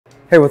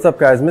Hey, what's up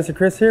guys? Mr.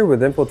 Chris here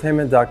with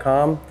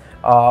Infotainment.com.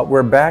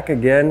 We're back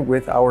again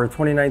with our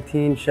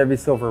 2019 Chevy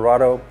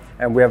Silverado,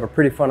 and we have a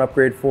pretty fun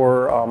upgrade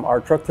for our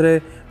truck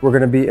today. We're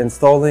going to be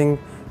installing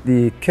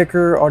the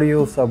kicker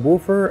audio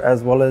subwoofer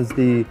as well as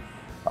the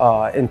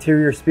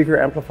interior speaker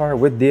amplifier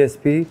with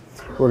DSP.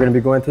 We're going to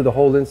be going through the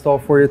whole install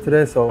for you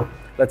today, so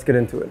let's get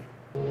into it.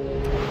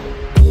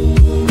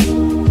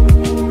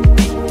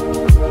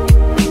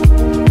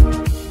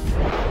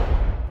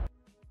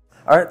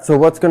 Alright, so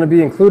what's going to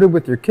be included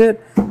with your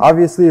kit,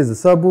 obviously, is a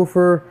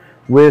subwoofer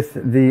with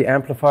the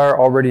amplifier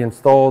already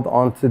installed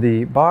onto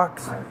the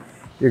box.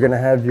 You're going to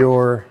have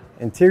your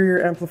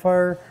interior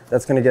amplifier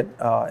that's going to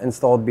get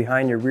installed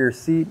behind your rear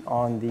seat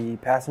on the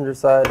passenger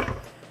side,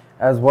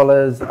 as well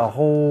as a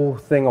whole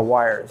thing of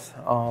wires.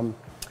 And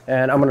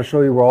I'm going to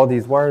show you where all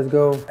these wires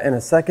go in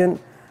a second,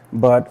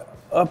 but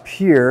up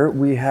here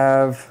we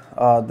have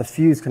the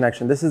fuse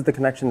connection. This is the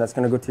connection that's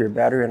going to go to your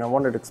battery, and I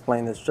wanted to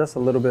explain this just a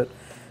little bit,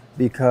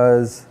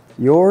 because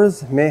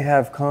yours may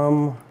have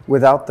come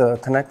without the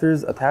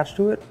connectors attached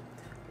to it,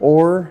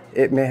 or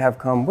it may have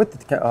come with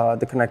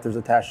the connectors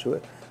attached to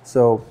it.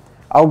 So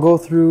I'll go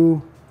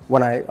through,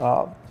 when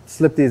I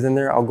slip these in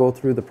there, I'll go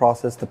through the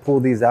process to pull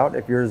these out.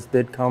 If yours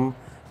did come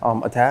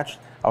attached,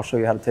 I'll show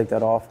you how to take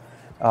that off.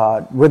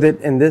 With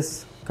it in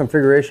this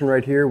configuration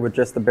right here, with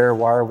just the bare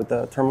wire with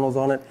the terminals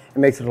on it, it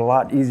makes it a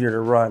lot easier to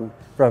run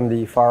from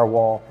the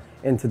firewall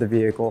into the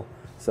vehicle.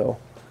 So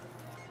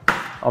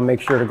I'll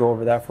make sure to go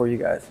over that for you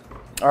guys.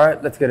 All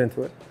right, let's get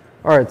into it.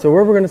 All right, so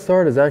where we're going to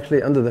start is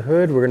actually under the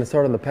hood. We're going to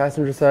start on the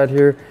passenger side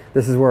here.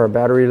 This is where our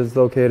battery is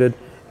located,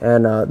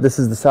 and this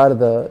is the side of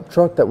the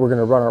truck that we're going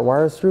to run our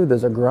wires through.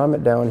 There's a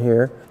grommet down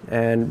here,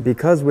 and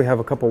because we have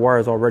a couple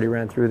wires already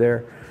ran through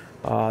there,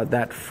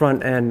 that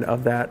front end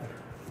of that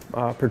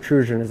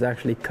protrusion is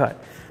actually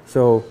cut.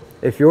 So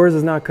if yours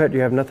is not cut, you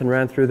have nothing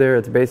ran through there.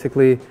 It's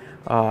basically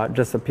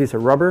just a piece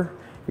of rubber.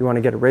 You want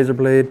to get a razor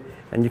blade,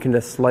 and you can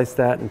just slice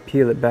that and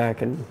peel it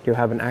back, and you'll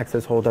have an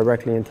access hole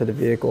directly into the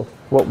vehicle.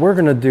 What we're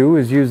going to do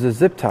is use a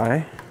zip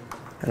tie,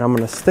 and I'm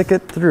going to stick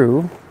it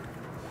through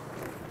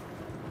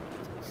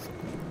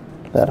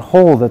that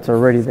hole that's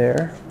already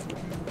there.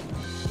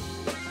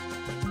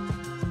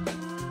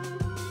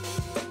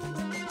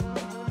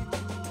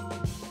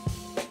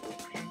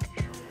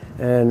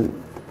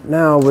 And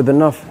now with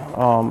enough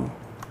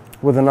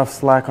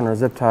slack on our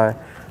zip tie,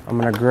 I'm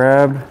going to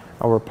grab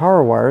our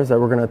power wires that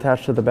we're going to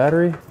attach to the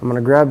battery. I'm going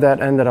to grab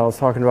that end that I was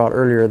talking about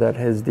earlier that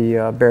has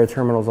the bare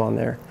terminals on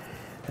there.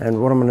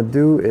 And what I'm going to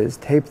do is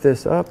tape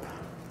this up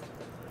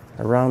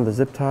around the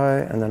zip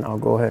tie, and then I'll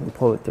go ahead and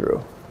pull it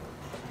through.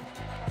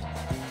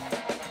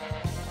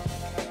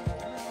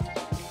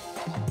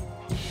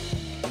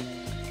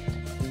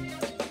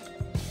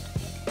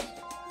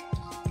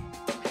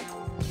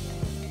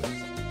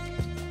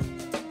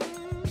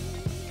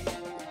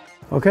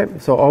 Okay,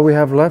 so all we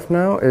have left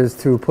now is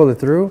to pull it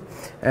through,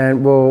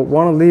 and we'll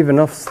want to leave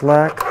enough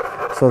slack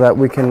so that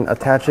we can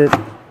attach it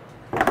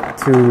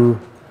to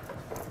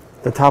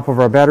the top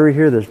of our battery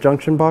here. This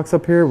junction box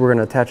up here, we're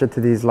going to attach it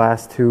to these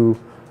last two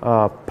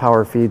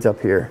power feeds up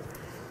here.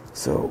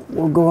 So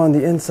we'll go on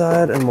the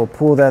inside and we'll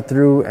pull that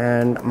through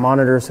and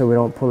monitor so we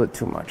don't pull it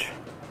too much.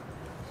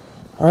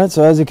 All right,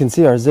 so as you can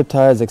see, our zip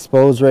tie is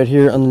exposed right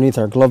here underneath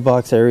our glove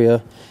box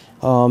area.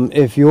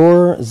 If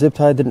your zip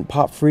tie didn't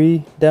pop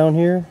free down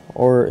here,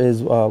 or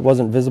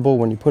wasn't visible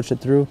when you push it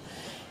through,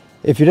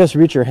 if you just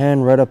reach your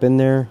hand right up in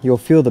there, you'll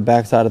feel the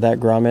backside of that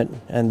grommet,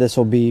 and this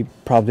will be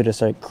probably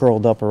just like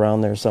curled up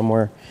around there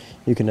somewhere.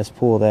 You can just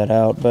pull that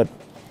out, but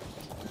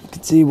you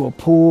can see we'll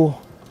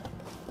pull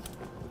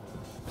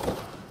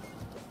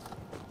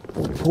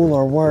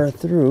our wire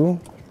through.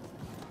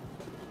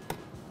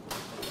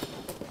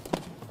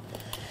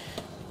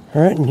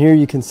 All right, and here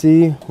you can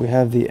see we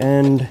have the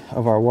end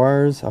of our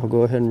wires. I'll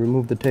go ahead and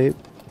remove the tape.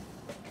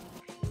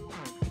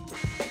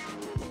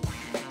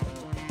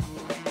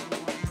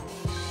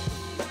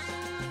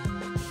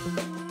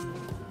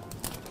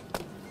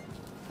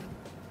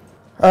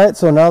 All right,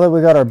 so now that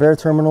we got our bare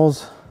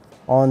terminals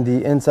on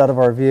the inside of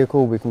our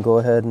vehicle, we can go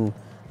ahead and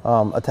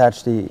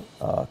attach the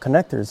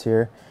connectors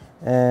here.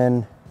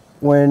 And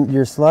when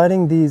you're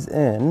sliding these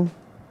in,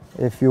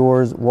 if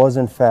yours was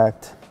in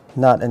fact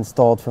not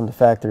installed from the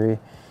factory,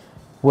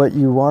 what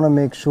you want to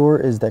make sure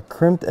is the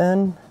crimped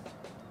end,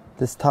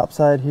 this top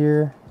side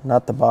here,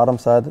 not the bottom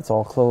side that's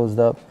all closed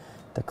up.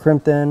 The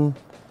crimped end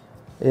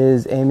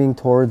is aiming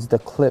towards the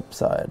clip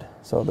side,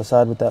 so the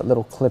side with that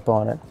little clip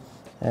on it.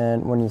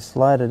 And when you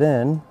slide it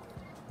in,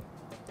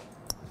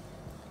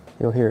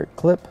 you'll hear it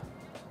clip,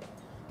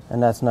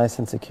 and that's nice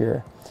and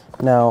secure.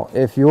 Now,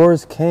 if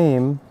yours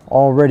came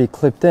already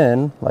clipped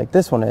in, like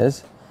this one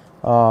is,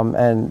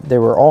 and they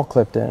were all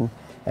clipped in,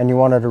 and you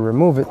wanted to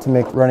remove it to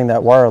make running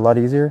that wire a lot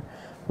easier,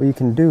 what you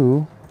can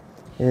do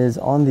is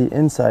on the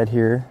inside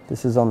here,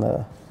 this is on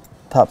the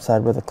top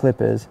side where the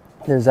clip is,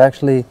 there's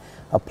actually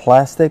a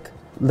plastic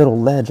little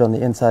ledge on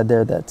the inside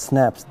there that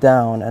snaps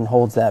down and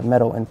holds that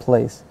metal in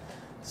place.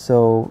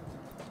 So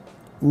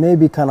may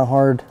be kind of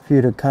hard for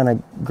you to kind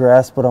of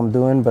grasp what I'm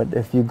doing, but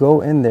if you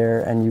go in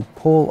there and you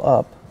pull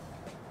up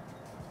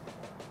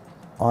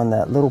on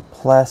that little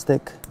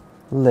plastic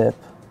lip,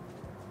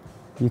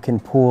 you can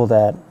pull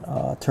that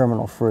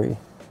terminal free.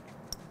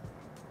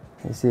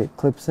 You see it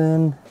clips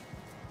in.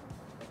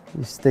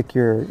 You stick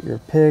your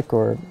pick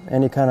or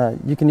any kind of,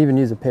 you can even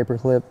use a paper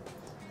clip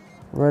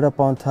right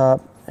up on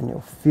top, and you'll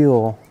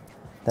feel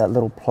that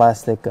little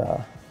plastic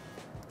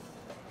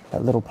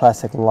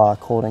lock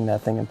holding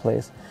that thing in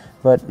place.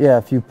 But yeah,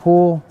 if you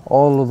pull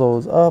all of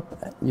those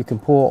up, you can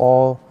pull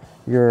all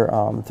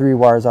your 3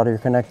 wires out of your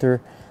connector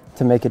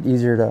to make it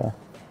easier to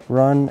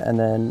run, and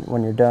then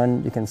when you're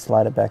done, you can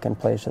slide it back in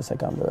place just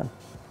like I'm doing.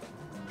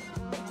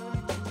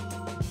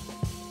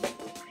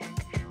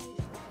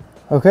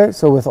 Okay,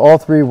 so with all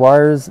 3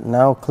 wires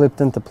now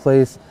clipped into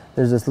place,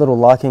 there's this little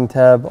locking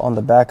tab on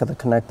the back of the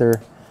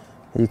connector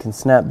that you can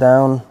snap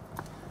down,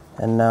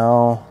 and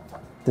now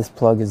this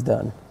plug is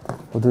done.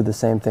 We'll do the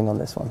same thing on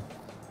this one.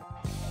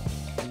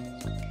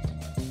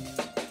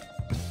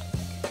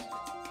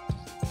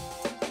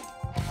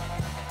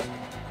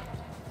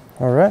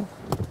 All right,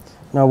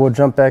 now we'll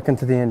jump back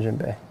into the engine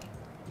bay.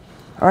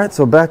 All right,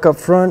 so back up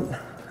front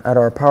at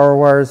our power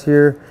wires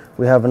here,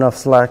 we have enough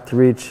slack to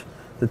reach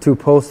the 2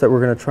 posts that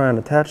we're going to try and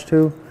attach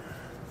to.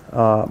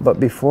 But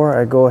before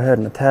I go ahead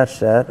and attach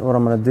that, what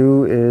I'm going to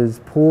do is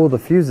pull the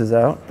fuses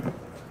out.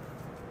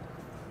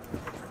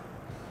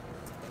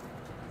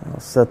 I'll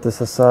set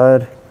this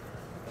aside.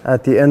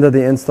 At the end of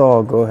the install,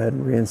 I'll go ahead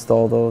and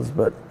reinstall those,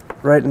 but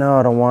right now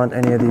I don't want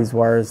any of these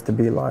wires to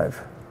be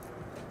live.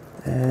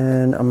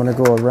 And I'm going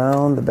to go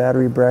around the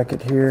battery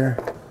bracket here.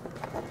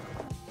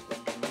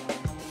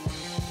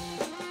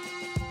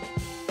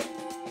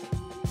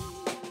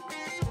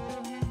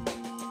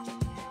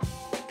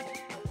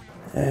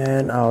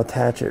 And I'll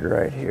attach it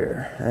right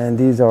here. And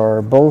these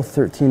are both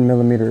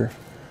 13mm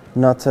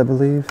nuts, I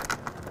believe.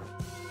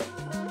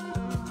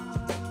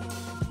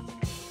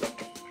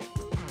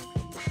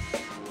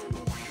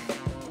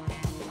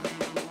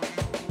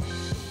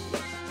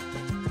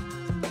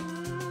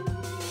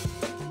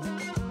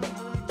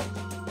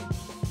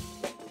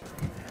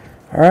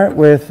 All right,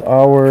 with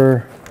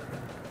our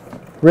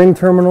ring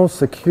terminals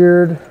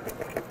secured,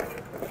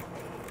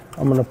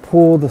 I'm going to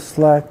pull the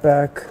slack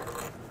back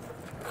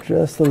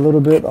just a little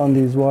bit on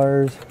these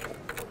wires.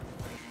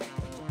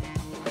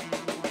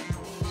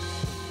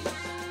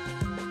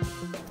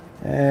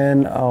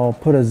 And I'll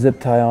put a zip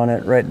tie on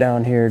it right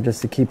down here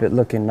just to keep it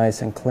looking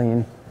nice and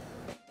clean.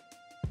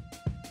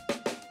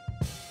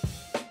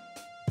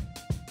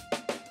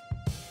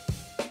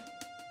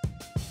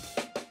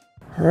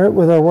 All right,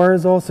 with our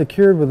wires all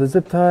secured with a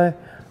zip tie,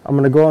 I'm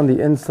going to go on the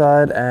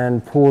inside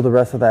and pull the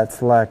rest of that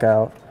slack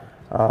out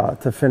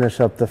to finish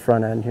up the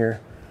front end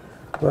here.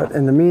 But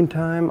in the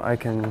meantime, I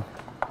can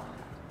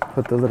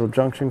put the little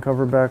junction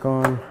cover back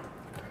on.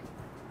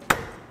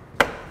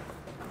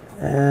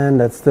 And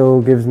that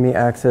still gives me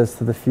access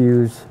to the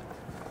fuse,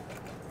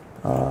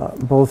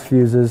 both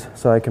fuses,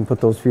 so I can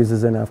put those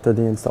fuses in after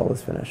the install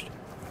is finished.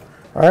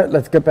 All right,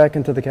 let's get back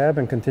into the cab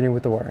and continue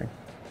with the wiring.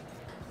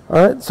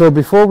 All right, so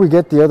before we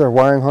get the other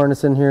wiring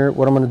harness in here,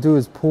 what I'm going to do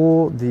is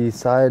pull the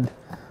side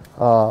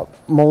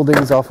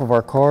moldings off of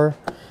our car.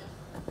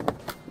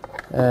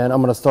 And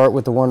I'm going to start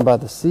with the one by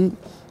the seat.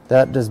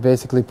 That just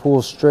basically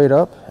pulls straight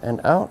up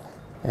and out.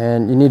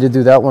 And you need to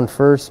do that one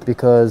first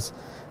because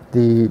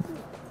the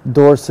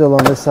door sill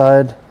on this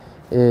side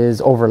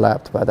is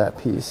overlapped by that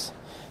piece.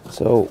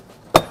 So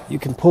you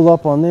can pull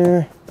up on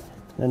there,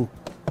 then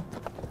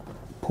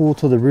pull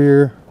to the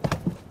rear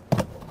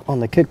on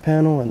the kick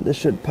panel, and this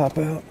should pop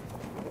out.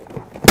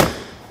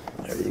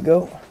 There you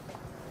go.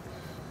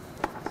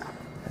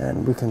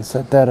 And we can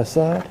set that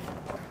aside.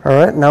 All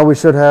right, now we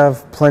should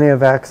have plenty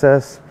of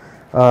access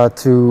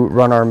to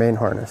run our main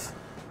harness.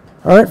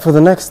 All right, for the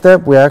next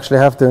step, we actually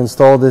have to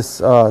install this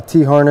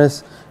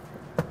T-harness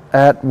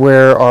at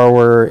where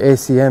our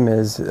ACM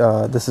is.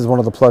 This is one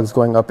of the plugs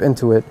going up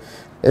into it.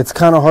 It's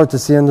kind of hard to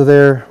see under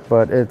there,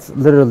 but it's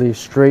literally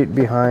straight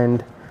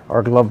behind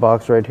our glove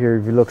box right here.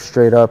 If you look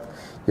straight up,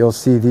 you'll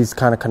see these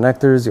kind of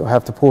connectors. You'll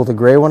have to pull the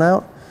gray one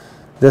out.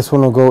 This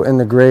one will go in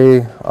the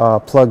gray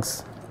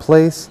plug's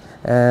place,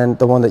 and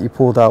the one that you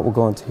pulled out will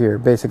go into here,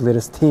 basically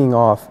just teeing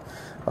off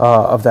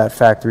of that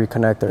factory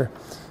connector.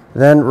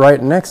 Then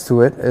right next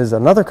to it is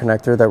another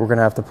connector that we're going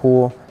to have to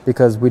pull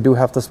because we do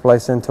have to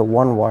splice into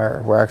one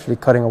wire. We're actually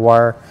cutting a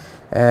wire,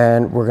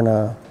 and we're going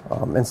to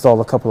install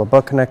a couple of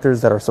butt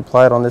connectors that are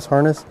supplied on this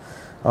harness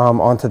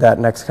onto that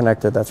next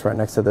connector that's right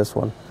next to this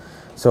one.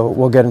 So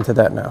we'll get into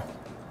that now.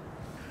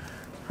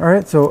 All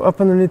right, so up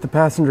underneath the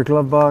passenger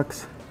glove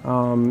box,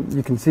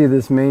 you can see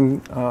this main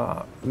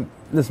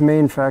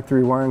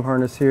factory wiring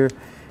harness here.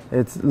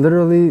 It's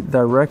literally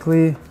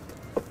directly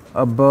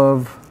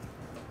above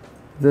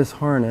this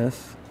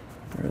harness.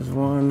 There's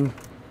one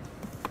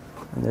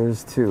and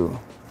there's two.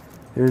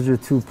 Here's your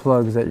two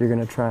plugs that you're going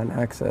to try and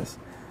access.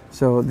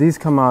 So these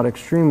come out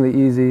extremely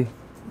easy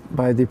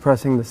by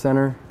depressing the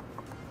center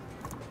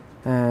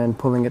and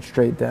pulling it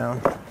straight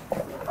down.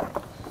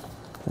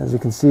 As you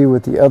can see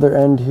with the other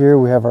end here,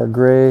 we have our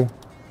gray.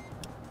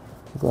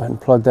 Go ahead and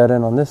plug that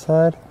in on this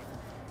side.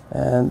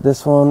 And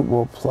this one,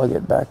 we'll plug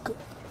it back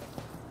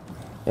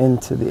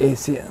into the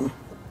ACM.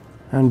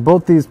 And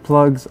both these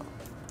plugs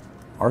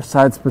are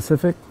side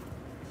specific.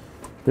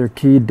 They're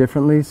keyed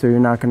differently, so you're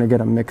not going to get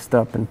them mixed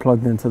up and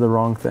plugged into the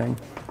wrong thing.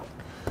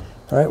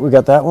 All right, we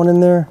got that one in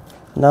there.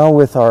 Now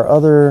with our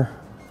other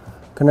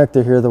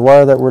connector here, the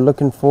wire that we're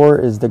looking for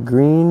is the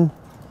green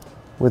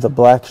with a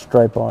black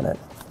stripe on it.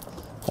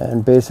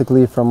 And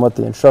basically from what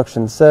the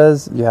instruction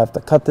says, you have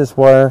to cut this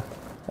wire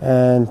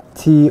and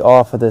tee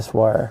off of this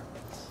wire.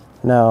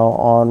 Now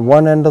on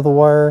one end of the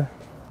wire,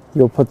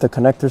 you'll put the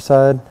connector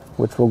side,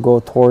 which will go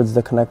towards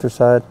the connector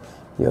side.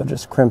 You'll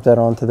just crimp that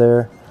onto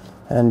there.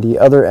 And the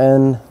other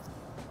end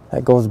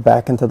that goes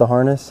back into the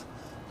harness,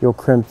 you'll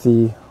crimp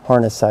the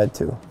harness side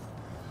too.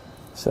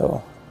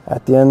 So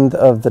at the end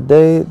of the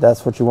day,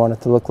 that's what you want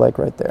it to look like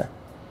right there.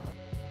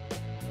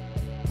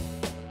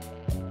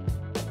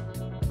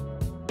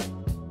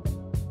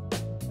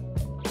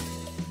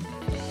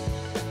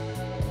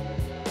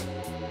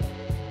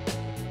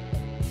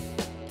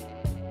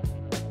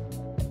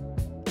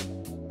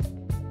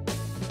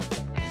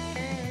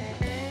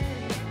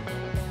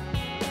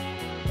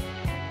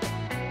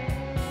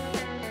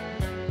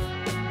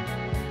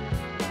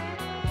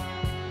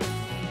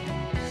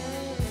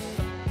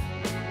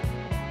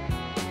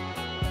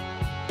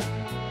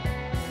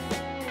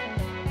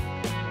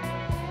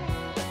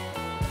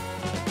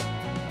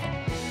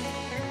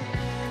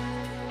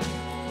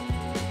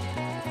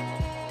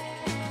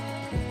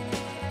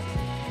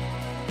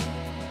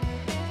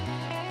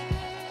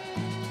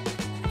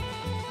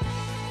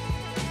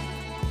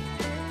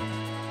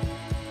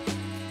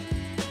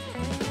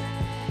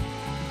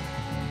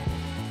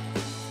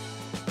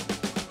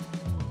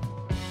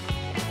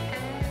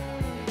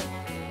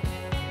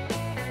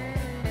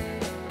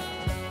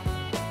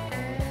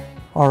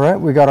 All right,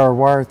 we got our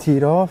wire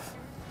teed off.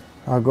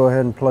 I'll go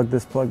ahead and plug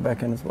this plug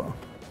back in as well.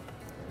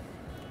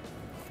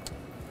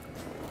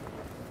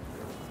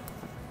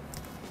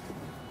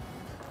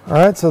 All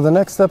right, so the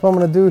next step I'm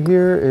gonna do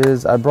here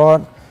is I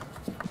brought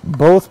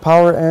both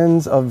power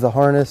ends of the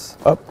harness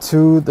up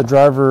to the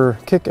driver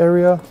kick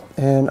area,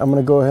 and I'm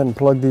gonna go ahead and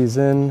plug these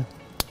in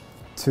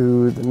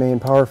to the main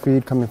power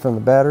feed coming from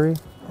the battery.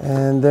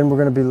 And then we're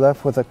gonna be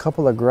left with a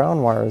couple of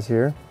ground wires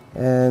here.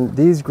 And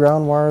these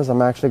ground wires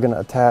I'm actually going to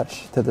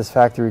attach to this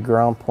factory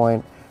ground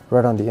point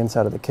right on the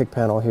inside of the kick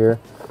panel here.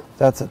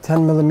 That's a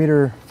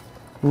 10mm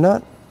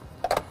nut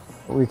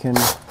we can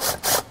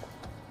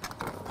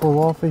pull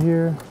off of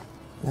here,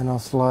 and I'll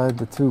slide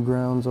the two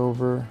grounds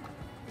over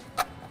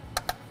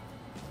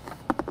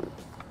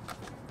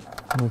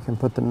and we can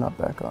put the nut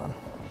back on.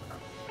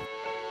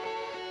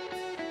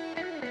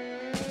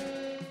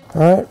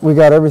 All right, we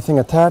got everything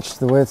attached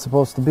the way it's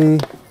supposed to be.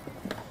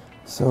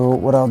 So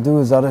what I'll do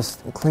is I'll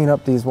just clean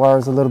up these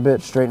wires a little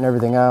bit, straighten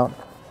everything out,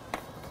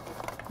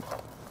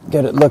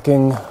 get it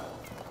looking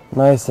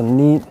nice and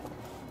neat,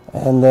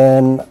 and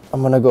then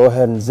I'm going to go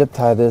ahead and zip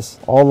tie this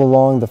all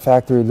along the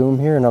factory loom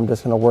here, and I'm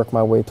just going to work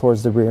my way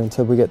towards the rear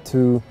until we get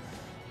to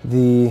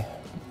the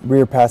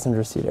rear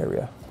passenger seat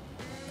area.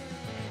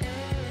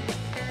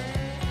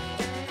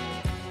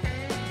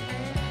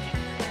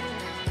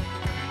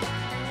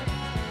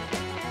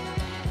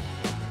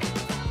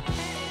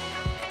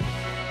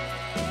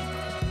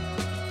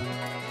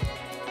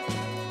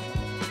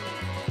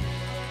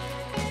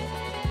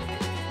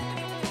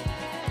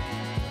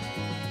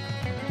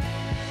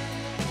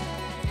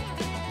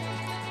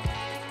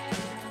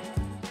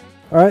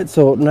 All right,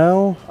 so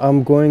now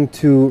I'm going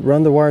to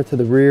run the wire to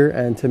the rear,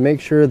 and to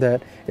make sure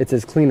that it's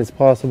as clean as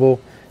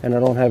possible and I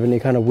don't have any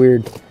kind of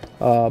weird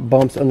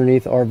bumps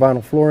underneath our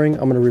vinyl flooring,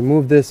 I'm going to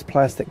remove this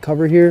plastic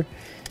cover here,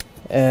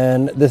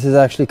 and this is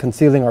actually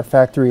concealing our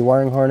factory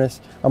wiring harness.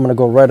 I'm going to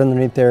go right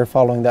underneath there,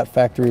 following that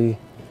factory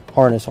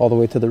harness all the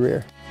way to the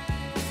rear.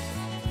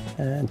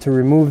 And to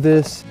remove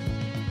this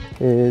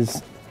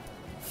is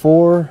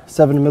 4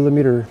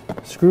 7mm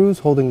screws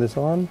holding this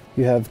on.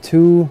 You have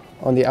 2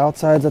 on the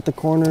outsides at the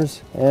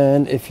corners,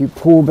 and if you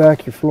pull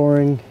back your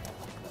flooring,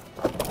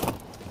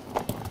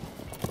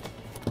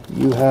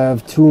 you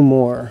have 2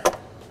 more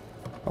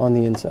on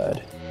the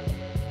inside.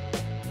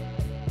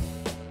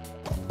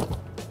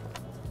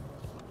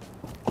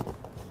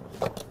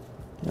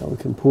 Now we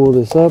can pull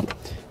this up.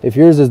 If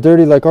yours is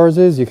dirty like ours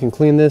is, you can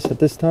clean this at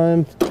this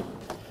time.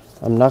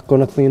 I'm not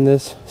going to clean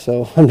this,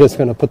 so I'm just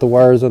going to put the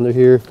wires under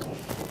here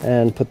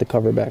and put the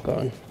cover back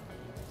on.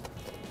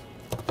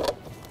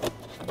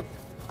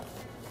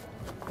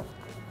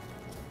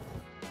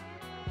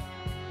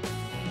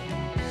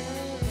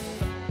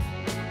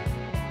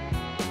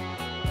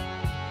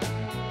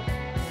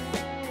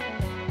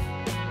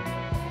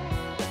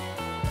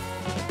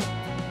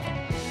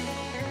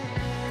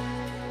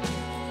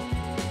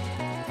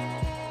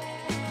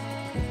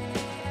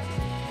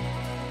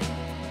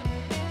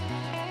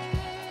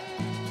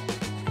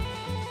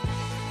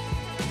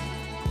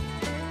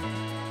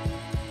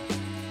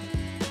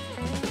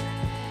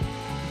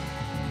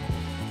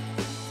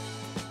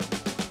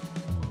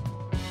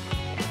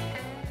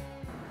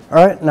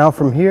 All right, now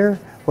from here,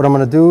 what I'm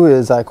gonna do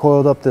is I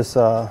coiled up this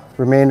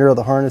remainder of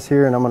the harness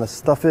here, and I'm gonna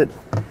stuff it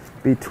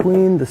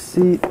between the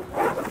seat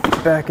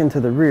back into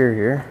the rear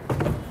here.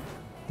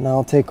 Now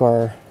I'll take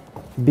our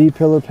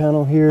B-pillar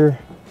panel here,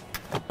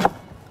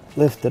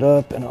 lift it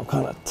up, and I'll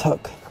kind of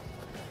tuck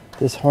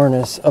this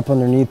harness up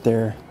underneath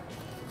there.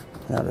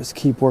 And I'll just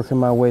keep working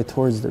my way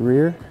towards the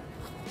rear.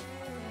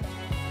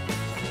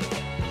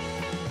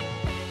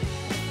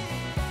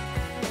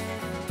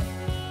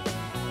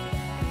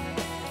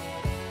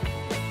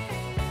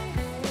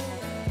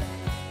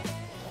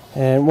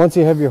 And once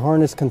you have your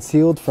harness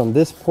concealed from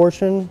this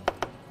portion,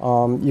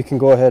 you can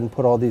go ahead and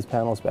put all these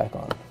panels back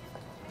on.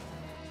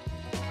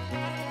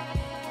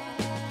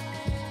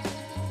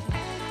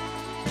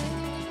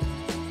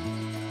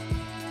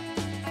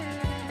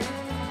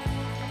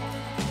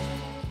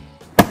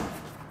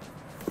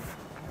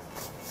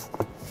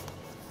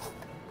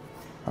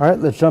 All right,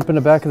 let's jump in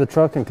the back of the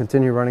truck and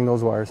continue running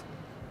those wires.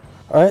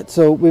 All right,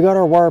 so we got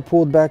our wire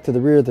pulled back to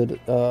the rear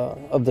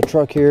of the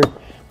truck here.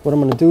 What I'm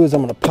gonna do is I'm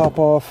gonna pop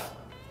off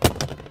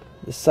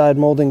the side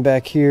molding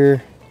back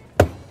here.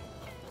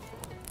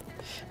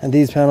 And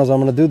these panels, I'm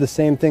gonna do the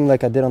same thing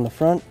like I did on the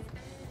front.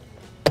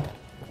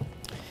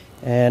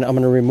 And I'm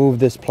gonna remove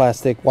this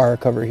plastic wire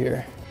cover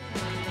here.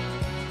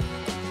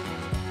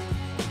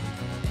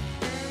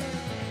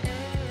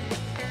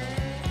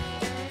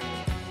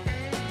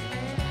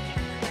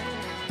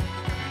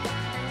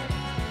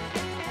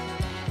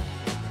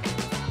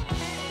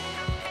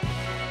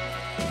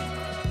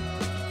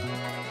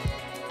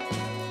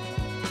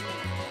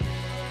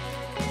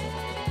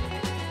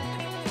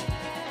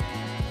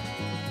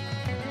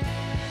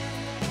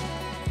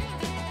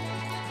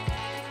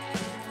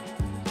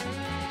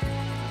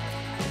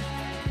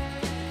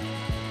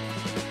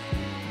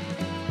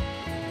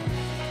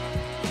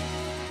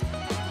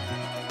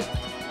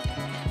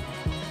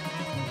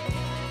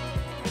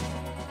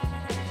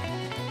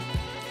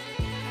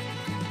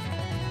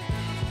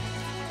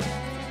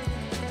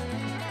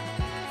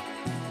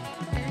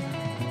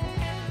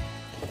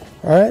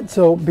 All right,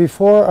 so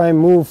before I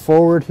move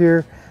forward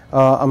here,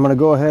 I'm gonna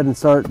go ahead and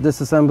start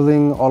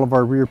disassembling all of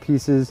our rear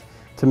pieces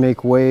to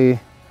make way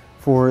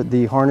for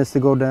the harness to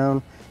go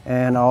down.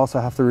 And I also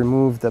have to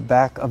remove the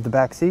back of the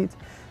back seat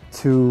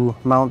to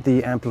mount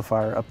the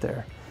amplifier up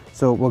there.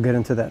 So we'll get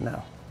into that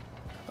now.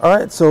 All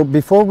right, so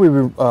before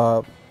we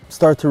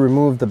start to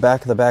remove the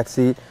back of the back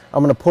seat,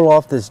 I'm gonna pull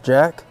off this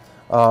jack,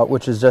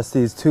 which is just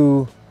these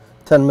two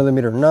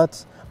 10mm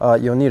nuts.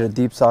 You'll need a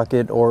deep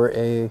socket or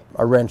a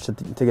wrench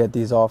to get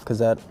these off, because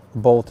that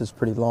bolt is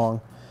pretty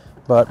long.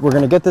 But we're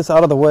gonna get this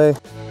out of the way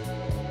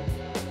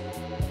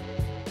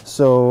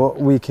so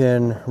we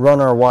can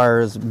run our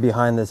wires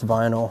behind this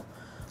vinyl.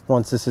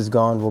 Once this is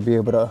gone, we'll be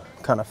able to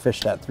kind of fish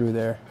that through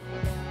there.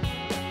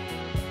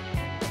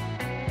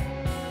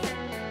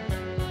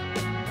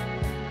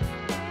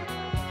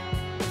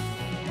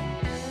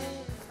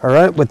 All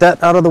right, with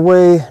that out of the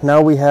way,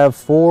 now we have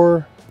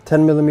 4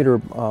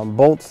 10mm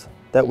bolts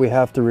that we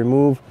have to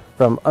remove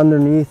from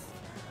underneath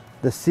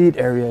the seat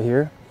area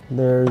here.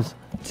 There's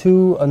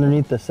 2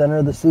 underneath the center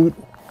of the seat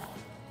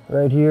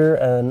right here,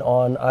 and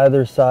on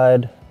either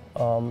side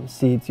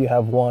seats you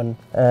have 1,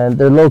 and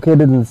they're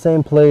located in the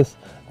same place.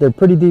 They're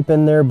pretty deep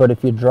in there, but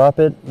if you drop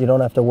it, you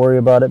don't have to worry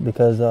about it,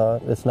 because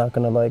it's not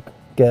gonna like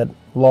get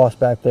lost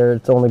back there.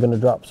 It's only gonna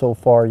drop so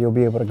far. You'll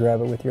be able to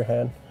grab it with your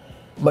hand.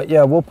 But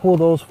yeah, we'll pull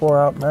those 4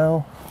 out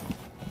now.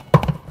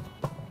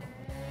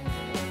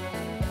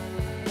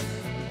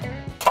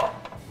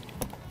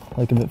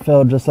 Like if it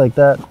fell just like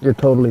that, you're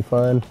totally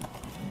fine.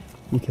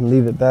 You can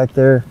leave it back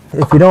there.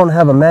 If you don't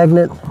have a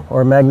magnet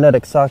or a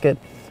magnetic socket,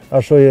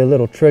 I'll show you a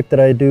little trick that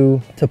I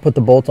do to put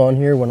the bolt on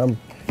here when I'm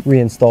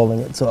reinstalling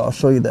it. So I'll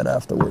show you that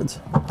afterwards.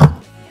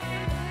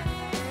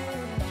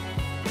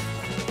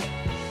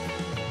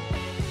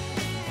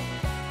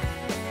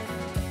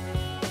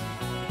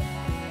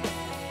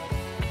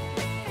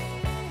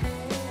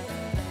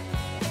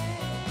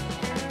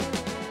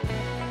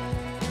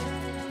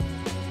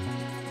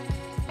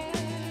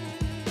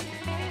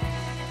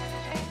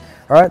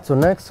 All right, so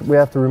next we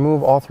have to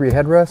remove all 3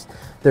 headrests.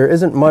 There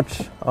isn't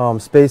much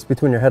space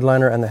between your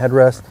headliner and the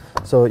headrest,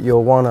 so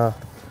you'll want to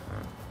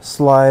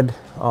slide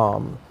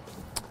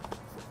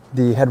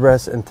the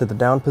headrest into the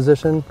down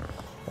position,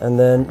 and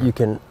then you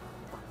can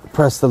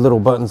press the little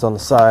buttons on the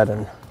side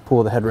and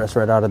pull the headrest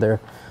right out of there.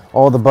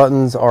 All the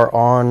buttons are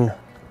on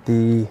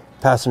the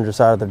passenger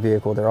side of the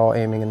vehicle. They're all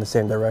aiming in the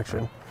same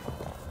direction.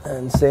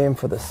 And same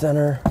for the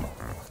center.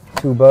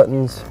 2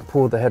 buttons,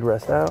 pull the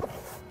headrest out.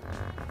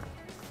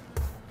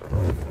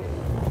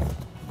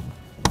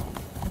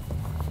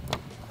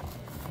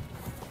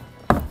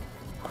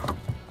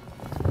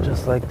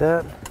 Just like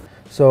that.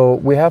 So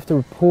we have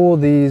to pull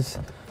these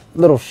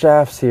little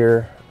shafts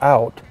here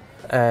out,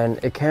 and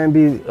it can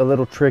be a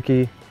little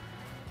tricky.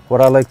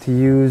 What I like to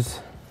use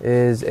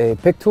is a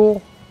pick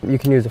tool. You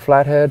can use a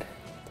flathead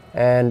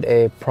and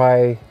a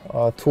pry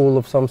tool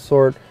of some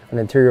sort, an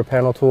interior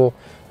panel tool.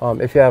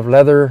 If you have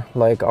leather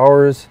like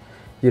ours,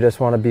 you just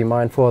want to be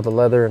mindful of the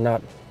leather and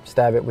not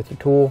stab it with your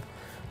tool.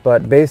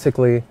 but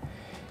basically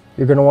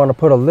you're going to want to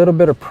put a little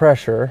bit of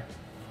pressure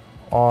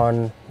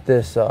on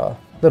this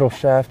little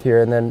shaft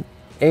here, and then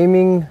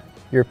aiming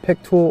your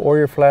pick tool or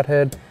your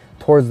flathead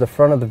towards the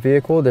front of the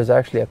vehicle. There's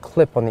actually a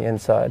clip on the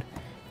inside.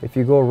 If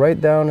you go right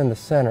down in the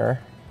center,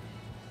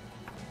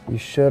 you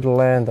should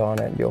land on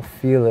it. You'll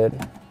feel it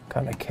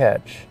kind of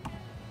catch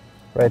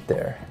right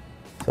there.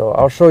 So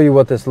I'll show you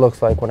what this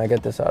looks like when I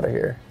get this out of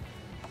here.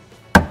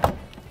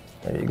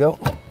 There you go.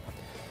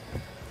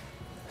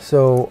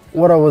 So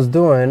what I was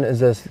doing is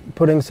just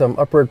putting some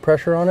upward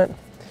pressure on it,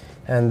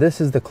 and this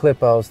is the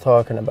clip I was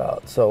talking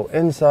about. So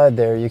inside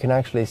there you can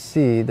actually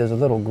see there's a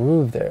little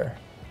groove there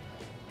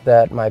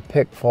that my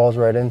pick falls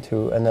right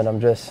into, and then I'm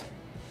just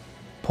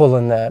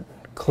pulling that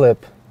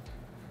clip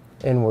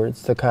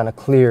inwards to kind of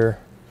clear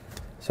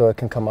so it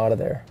can come out of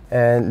there.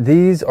 And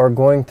these are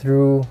going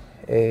through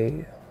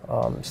a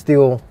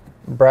steel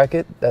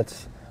bracket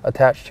that's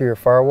attached to your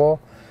firewall.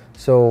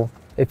 So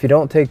if you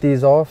don't take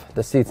these off,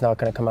 the seat's not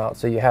going to come out.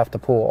 So you have to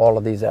pull all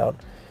of these out.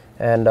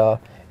 And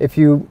if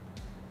you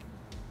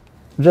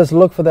just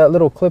look for that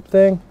little clip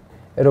thing,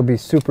 it'll be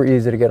super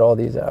easy to get all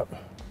these out.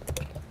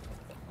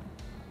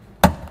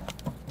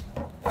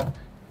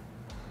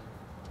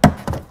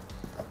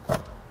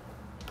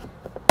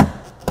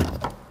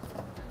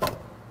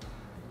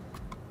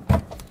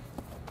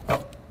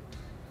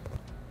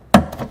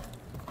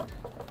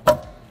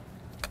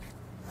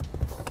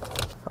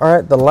 All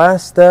right, the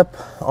last step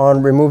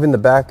on removing the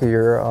back of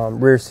your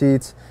rear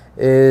seats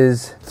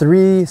is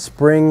 3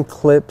 spring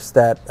clips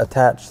that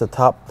attach the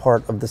top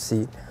part of the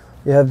seat.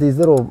 You have these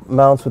little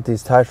mounts with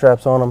these tie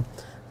straps on them.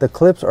 The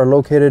clips are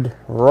located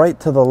right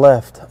to the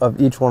left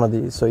of each one of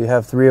these. So you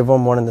have 3 of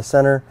them, 1 in the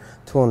center,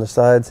 2 on the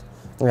sides,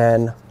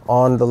 and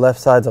on the left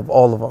sides of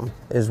all of them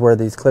is where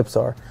these clips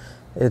are.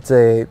 It's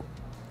a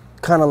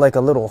kind of like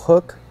a little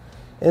hook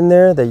in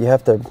there that you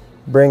have to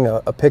bring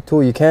a pick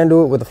tool. You can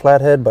do it with a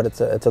flathead, but it's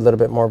a little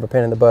bit more of a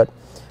pain in the butt.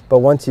 But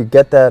once you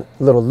get that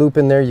little loop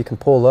in there, you can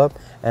pull up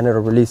and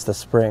it'll release the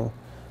spring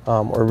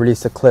or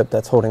release the clip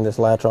that's holding this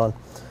latch on.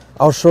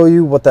 I'll show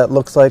you what that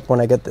looks like when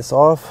I get this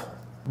off,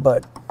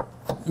 but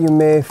you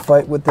may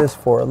fight with this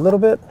for a little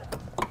bit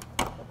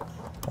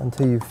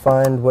until you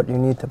find what you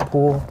need to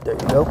pull. There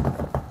you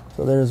go.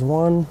 So there's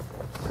one,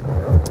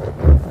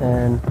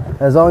 and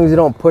as long as you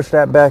don't push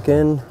that back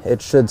in,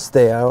 it should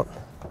stay out.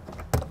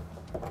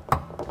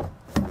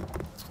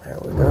 There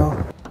we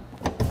go.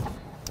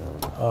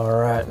 All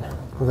right,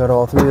 we got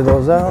all 3 of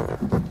those out.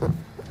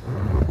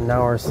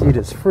 Now our seat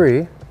is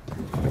free.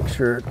 Make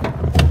sure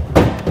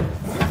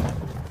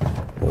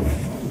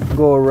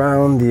go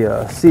around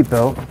the seat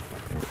belt.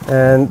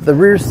 And the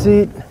rear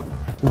seat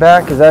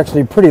back is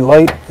actually pretty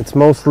light. It's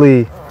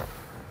mostly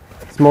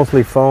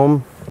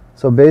foam.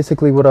 So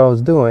basically what I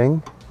was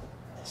doing,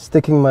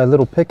 sticking my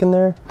little pick in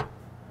there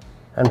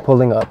and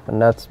pulling up,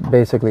 and that's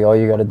basically all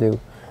you got to do.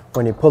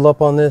 When you pull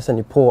up on this and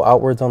you pull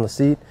outwards on the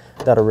seat,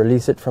 that'll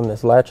release it from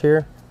this latch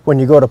here. When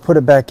you go to put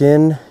it back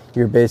in,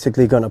 you're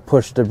basically going to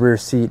push the rear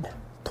seat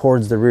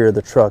towards the rear of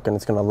the truck, and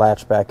it's going to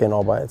latch back in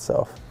all by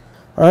itself.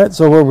 All right,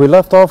 so where we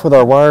left off with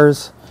our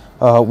wires,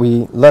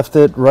 we left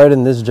it right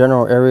in this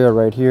general area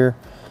right here,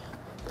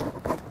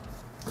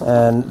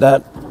 and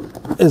that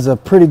is a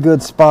pretty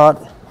good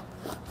spot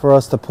for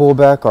us to pull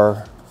back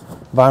our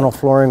vinyl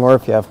flooring, or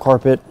if you have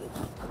carpet,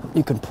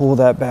 you can pull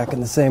that back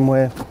in the same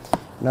way.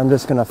 And I'm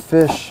just going to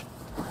fish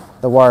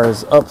the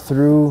wires up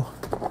through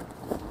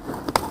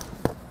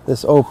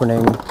this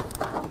opening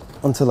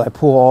until I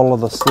pull all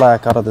of the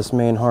slack out of this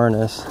main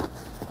harness,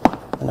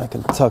 and I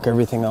can tuck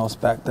everything else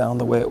back down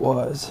the way it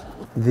was.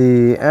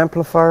 The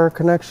amplifier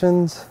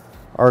connections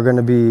are going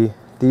to be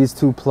these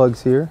 2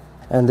 plugs here,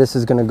 and this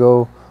is going to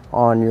go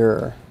on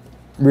your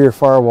rear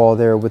firewall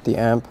there with the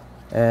amp,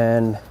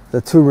 and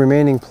the 2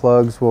 remaining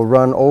plugs will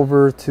run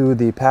over to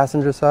the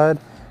passenger side,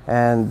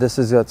 and this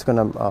is what's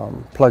going to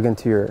plug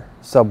into your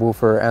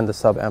subwoofer and the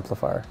sub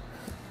amplifier.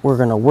 We're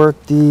going to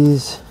work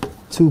these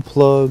 2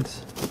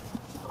 plugs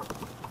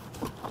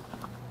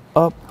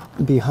up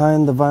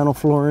behind the vinyl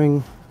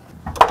flooring,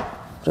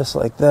 just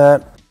like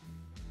that.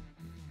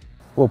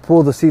 We'll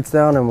pull the seats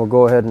down and we'll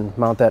go ahead and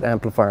mount that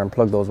amplifier and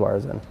plug those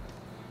wires in.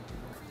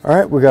 All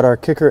right, we got our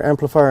kicker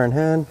amplifier in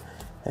hand,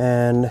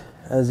 and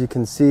as you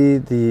can see,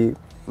 the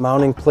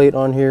mounting plate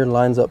on here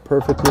lines up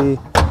perfectly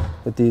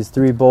with these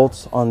 3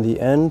 bolts on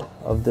the end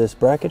of this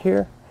bracket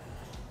here.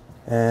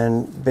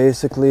 And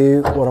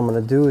basically what I'm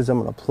going to do is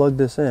I'm going to plug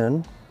this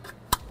in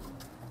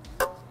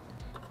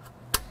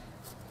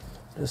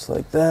just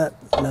like that.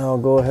 Now I'll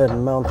go ahead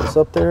and mount this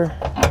up there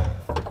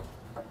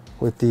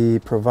with the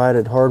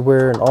provided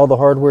hardware, and all the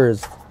hardware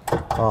is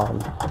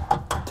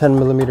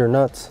 10mm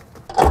nuts.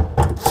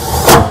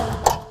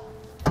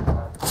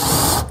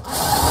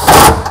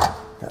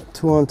 Got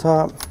 2 on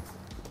top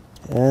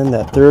and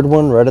that 3rd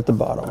one right at the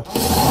bottom.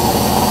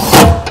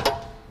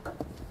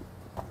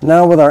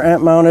 Now with our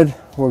amp mounted,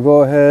 we'll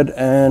go ahead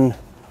and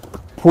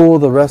pull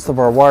the rest of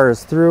our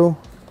wires through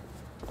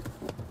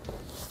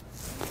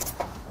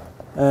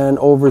and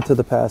over to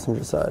the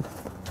passenger side.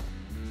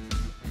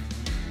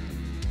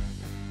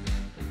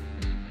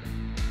 And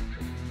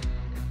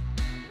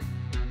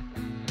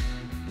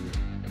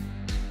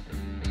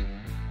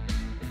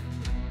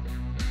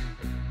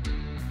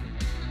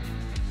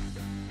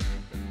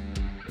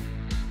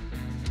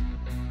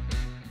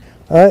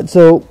All right,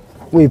 so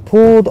we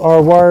pulled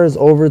our wires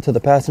over to the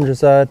passenger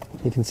side.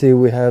 You can see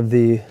we have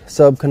the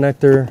sub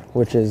connector,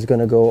 which is going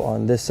to go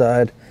on this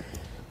side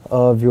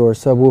of your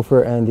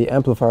subwoofer, and the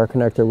amplifier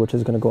connector, which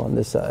is going to go on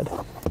this side.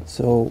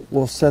 So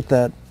we'll set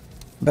that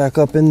back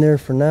up in there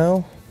for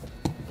now.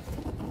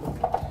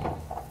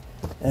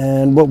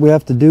 And what we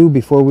have to do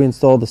before we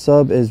install the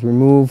sub is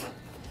remove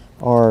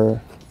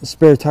our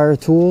spare tire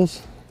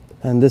tools.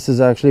 And this is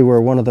actually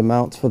where one of the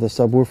mounts for the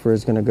subwoofer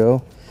is going to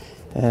go.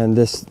 And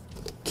this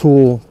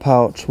tool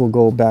pouch will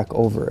go back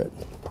over it.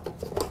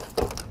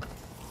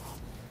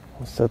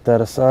 We'll set that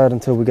aside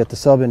until we get the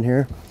sub in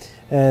here.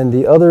 And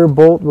the other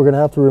bolt we're going to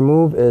have to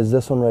remove is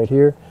this one right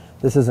here.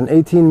 This is an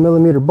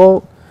 18mm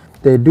bolt.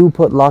 They do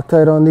put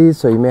Loctite on these,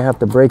 so you may have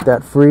to break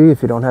that free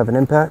if you don't have an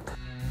impact.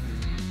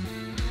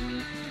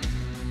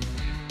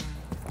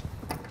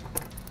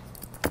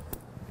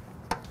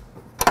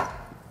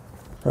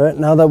 All right,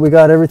 now that we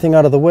got everything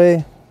out of the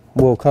way,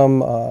 we'll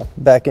come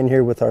back in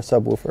here with our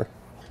subwoofer.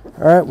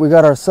 All right, we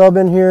got our sub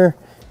in here,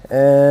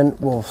 and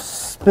we'll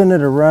spin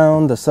it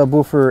around. The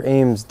subwoofer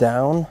aims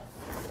down,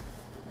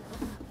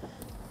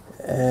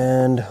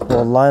 and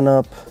we'll line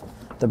up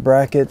the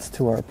brackets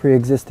to our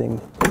pre-existing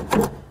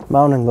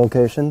mounting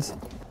locations.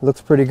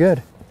 Looks pretty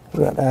good. We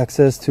got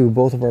access to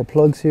both of our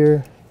plugs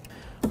here.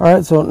 All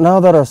right, so now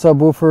that our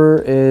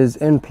subwoofer is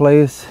in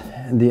place,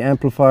 the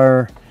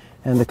amplifier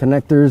and the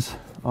connectors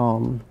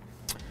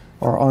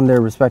are on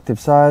their respective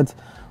sides,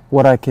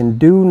 what I can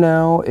do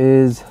now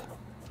is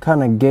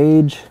kind of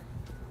gauge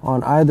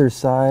on either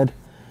side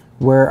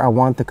where I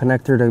want the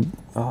connector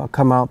to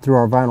come out through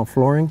our vinyl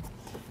flooring.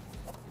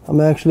 I'm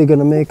actually going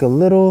to make a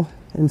little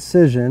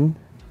incision.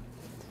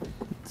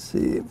 Let's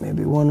see,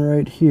 maybe one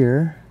right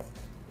here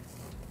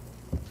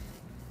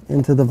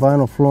into the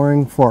vinyl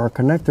flooring for our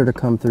connector to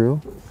come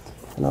through,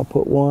 and I'll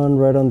put one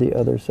right on the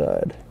other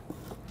side.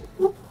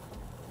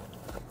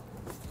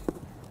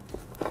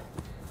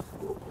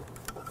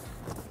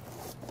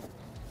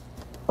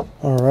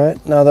 All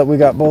right, now that we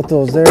got both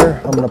those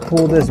there, I'm going to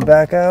pull this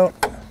back out,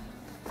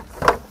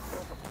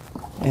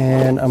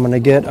 and I'm going to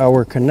get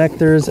our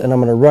connectors, and I'm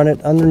going to run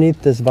it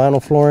underneath this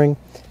vinyl flooring,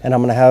 and I'm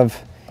going to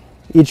have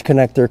each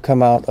connector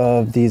come out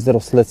of these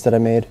little slits that I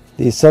made.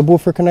 The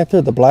subwoofer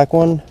connector, the black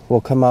one, will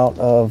come out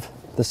of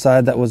the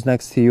side that was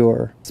next to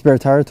your spare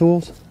tire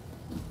tools.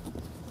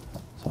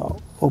 So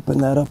I'll open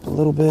that up a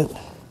little bit.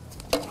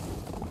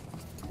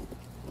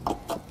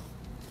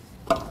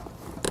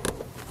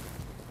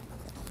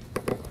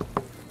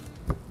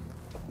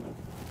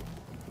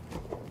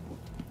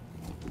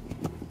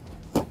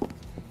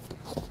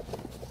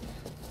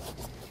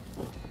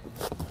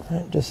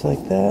 Right, just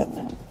like that.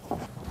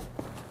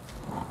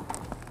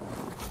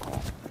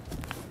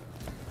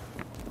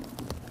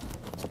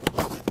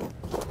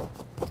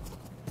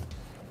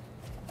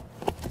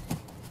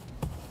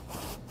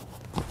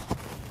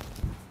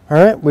 All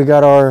right, we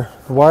got our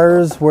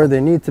wires where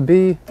they need to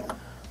be.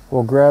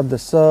 We'll grab the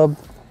sub,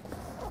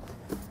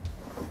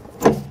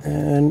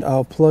 and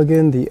I'll plug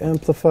in the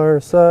amplifier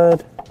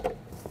side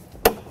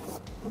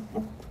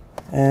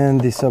and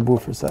the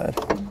subwoofer side.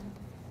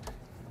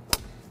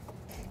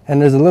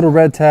 And there's a little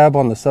red tab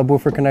on the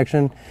subwoofer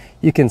connection.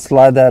 You can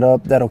slide that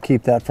up. That'll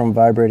keep that from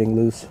vibrating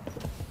loose.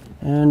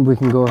 And we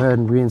can go ahead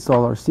and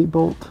reinstall our seat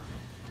bolt.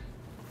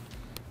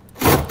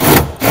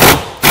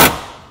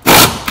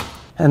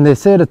 And they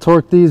say to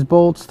torque these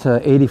bolts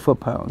to 80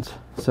 foot-pounds.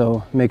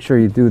 So make sure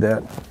you do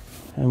that.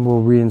 And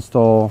we'll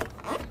reinstall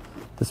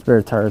the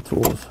spare tire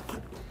tools.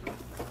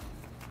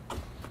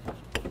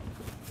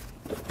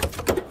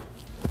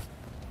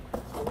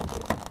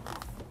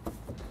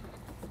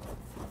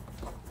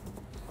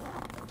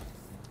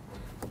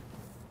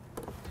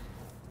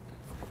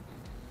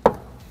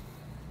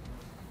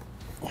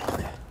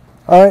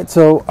 All right,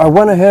 so I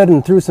went ahead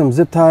and threw some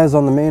zip ties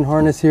on the main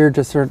harness here,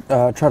 just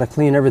to try to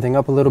clean everything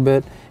up a little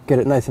bit, get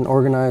it nice and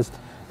organized.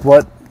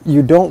 What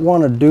you don't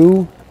want to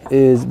do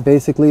is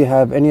basically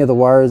have any of the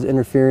wires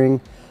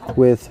interfering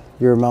with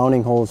your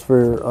mounting holes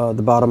for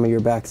the bottom of your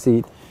back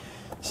seat.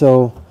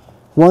 So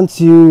once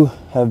you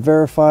have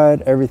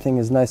verified everything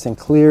is nice and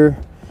clear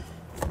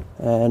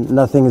and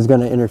nothing is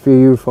going to interfere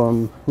you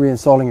from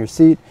reinstalling your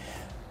seat,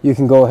 you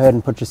can go ahead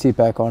and put your seat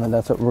back on, and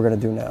that's what we're going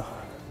to do now.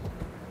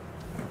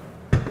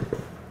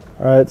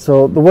 All right,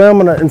 so the way I'm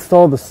going to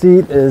install the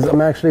seat is I'm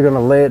actually going to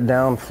lay it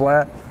down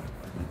flat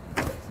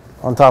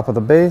on top of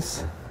the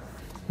base.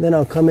 Then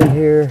I'll come in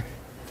here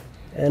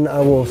and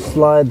I will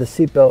slide the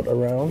seat belt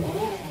around.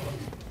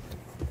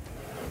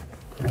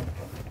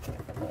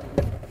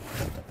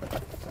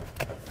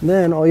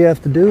 Then all you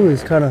have to do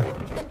is kind of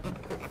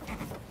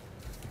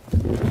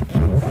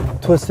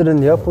twist it in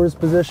the upwards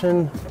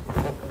position.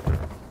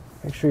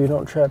 Make sure you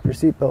don't trap your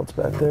seat belts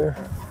back there.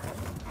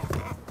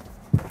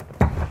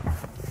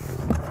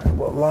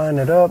 We'll line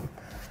it up,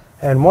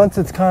 and once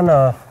it's kind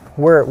of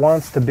where it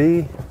wants to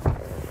be,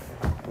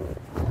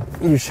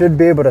 you should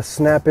be able to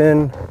snap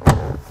in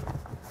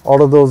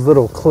all of those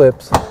little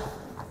clips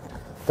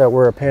that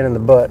were a pain in the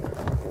butt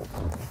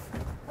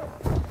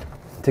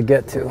to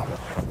get to.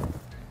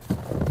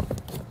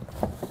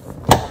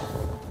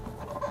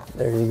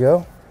 There you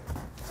go.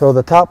 So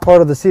the top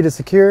part of the seat is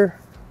secure.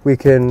 We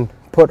can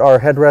put our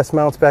headrest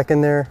mounts back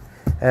in there,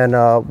 and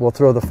we'll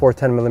throw the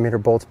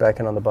 410mm bolts back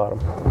in on the bottom.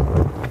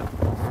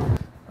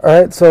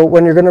 All right, so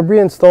when you're going to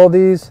reinstall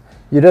these,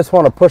 you just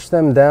want to push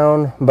them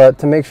down, but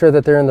to make sure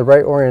that they're in the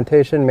right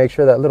orientation, make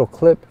sure that little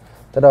clip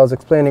that I was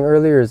explaining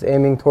earlier is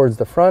aiming towards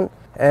the front,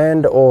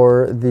 and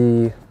or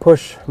the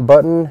push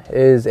button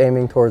is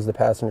aiming towards the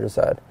passenger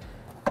side.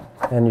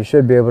 And you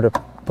should be able to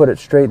put it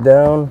straight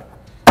down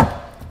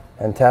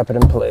and tap it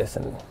in place.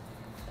 And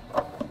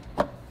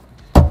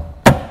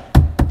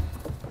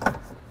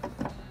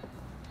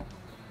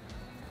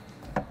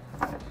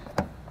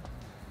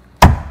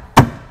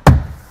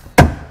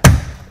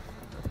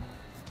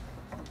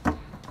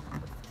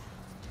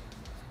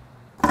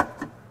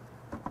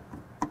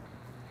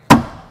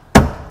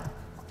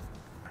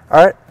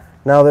all right,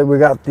 now that we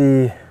got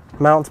the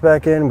mounts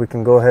back in, we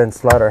can go ahead and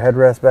slide our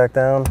headrest back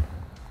down.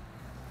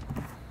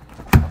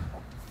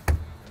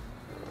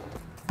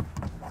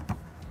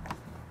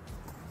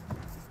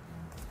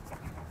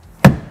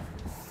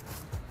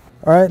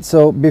 All right,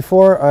 so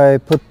before I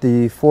put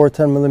the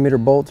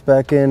 410mm bolts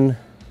back in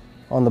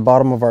on the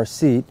bottom of our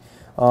seat,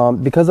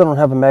 because I don't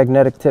have a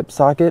magnetic tip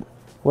socket,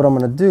 what I'm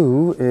going to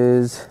do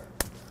is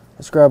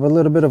let's grab a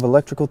little bit of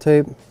electrical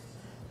tape,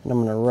 and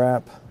I'm going to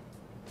wrap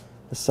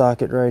the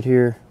socket right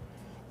here.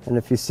 And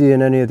if you see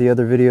in any of the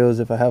other videos,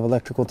 if I have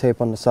electrical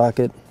tape on the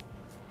socket,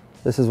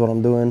 this is what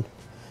I'm doing.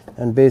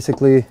 And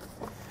basically,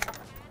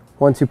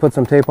 once you put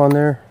some tape on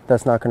there,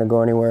 that's not going to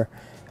go anywhere.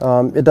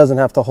 It doesn't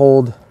have to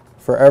hold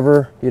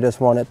forever. You just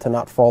want it to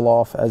not fall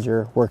off as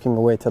you're working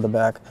your way to the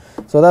back.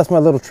 So that's my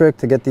little trick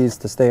to get these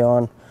to stay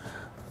on.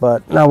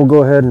 But now we'll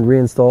go ahead and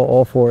reinstall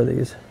all 4 of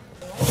these.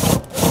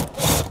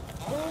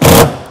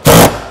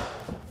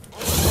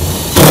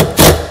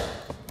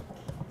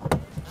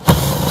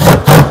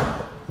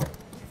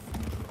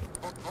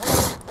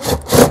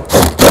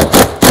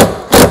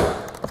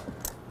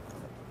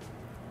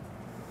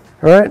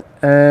 All right,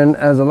 and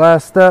as a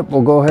last step,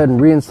 we'll go ahead and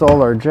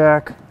reinstall our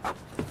jack.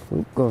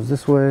 It goes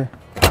this way.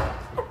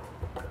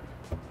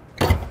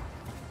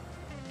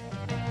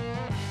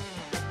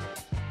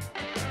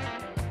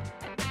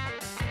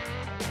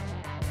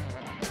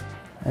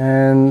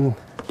 And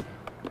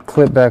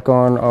clip back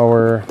on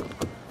our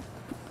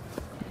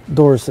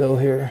door sill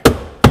here.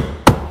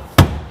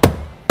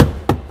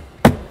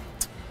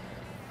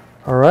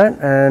 All right,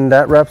 and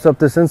that wraps up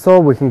this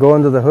install. We can go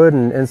under the hood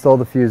and install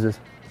the fuses.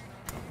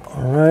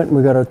 All right,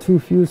 we got our 2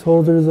 fuse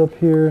holders up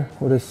here.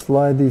 We'll just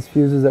slide these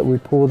fuses that we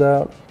pulled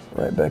out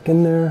right back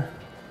in there.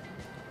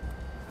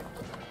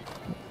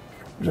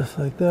 Just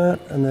like that.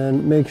 And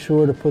then make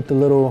sure to put the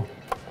little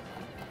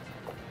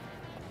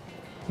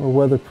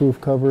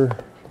weatherproof cover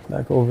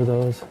back over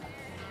those.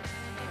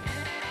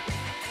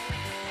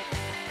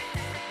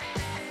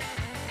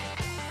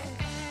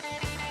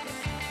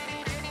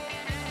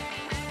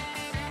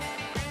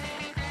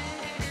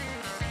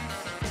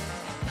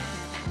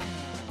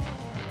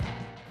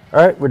 All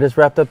right, we just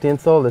wrapped up the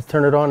install. Let's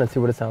turn it on and see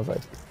what it sounds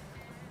like.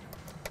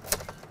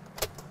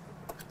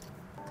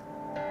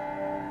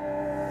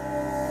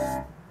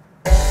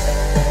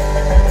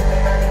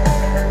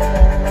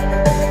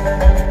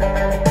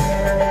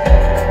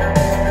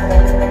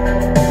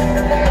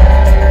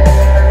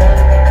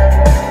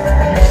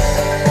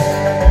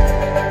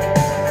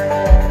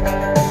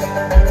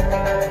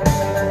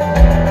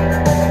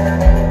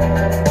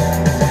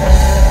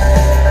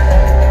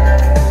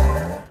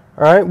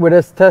 All right, we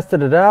just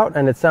tested it out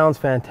and it sounds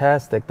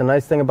fantastic. The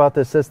nice thing about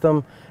this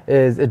system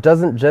is it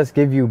doesn't just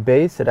give you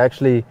bass, it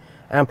actually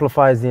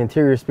amplifies the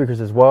interior speakers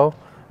as well.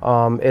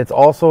 It's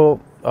also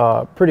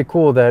pretty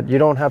cool that you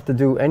don't have to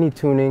do any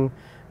tuning.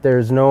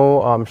 There's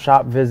no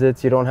shop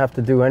visits. You don't have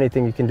to do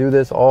anything. You can do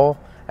this all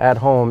at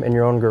home in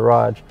your own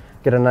garage.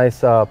 Get a nice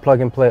plug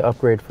and play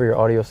upgrade for your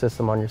audio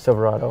system on your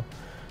Silverado.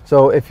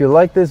 So if you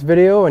like this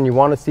video and you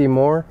want to see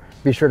more,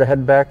 be sure to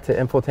head back to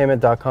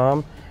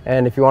Infotainment.com.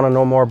 And if you want to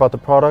know more about the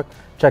product,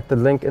 check the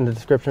link in the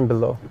description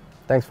below.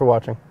 Thanks for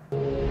watching.